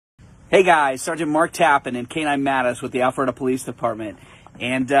Hey guys, Sergeant Mark Tappan and K9 Mattis with the Alpharetta Police Department.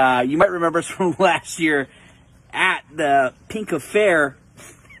 And you might remember us from last year at the Pink Affair.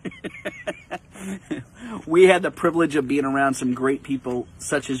 We had the privilege of being around some great people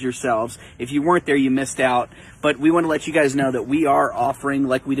such as yourselves. If you weren't there, you missed out. But we want to let you guys know that we are offering,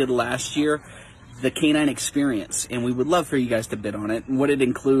 like we did last year, the K9 experience, and we would love for you guys to bid on it. And what it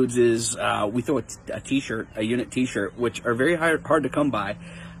includes is we throw a t-shirt, a unit t-shirt, which are very hard to come by.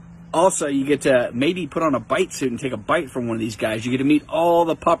 Also, you get to maybe put on a bite suit and take a bite from one of these guys. You get to meet all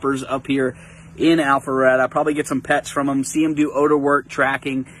the puppers up here in Alpharetta, probably get some pets from them, see them do odor work,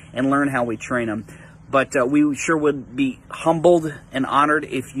 tracking, and learn how we train them. But we sure would be humbled and honored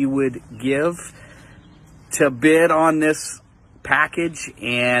if you would give to bid on this package,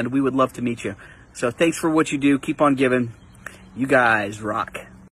 and we would love to meet you. So thanks for what you do. Keep on giving. You guys rock.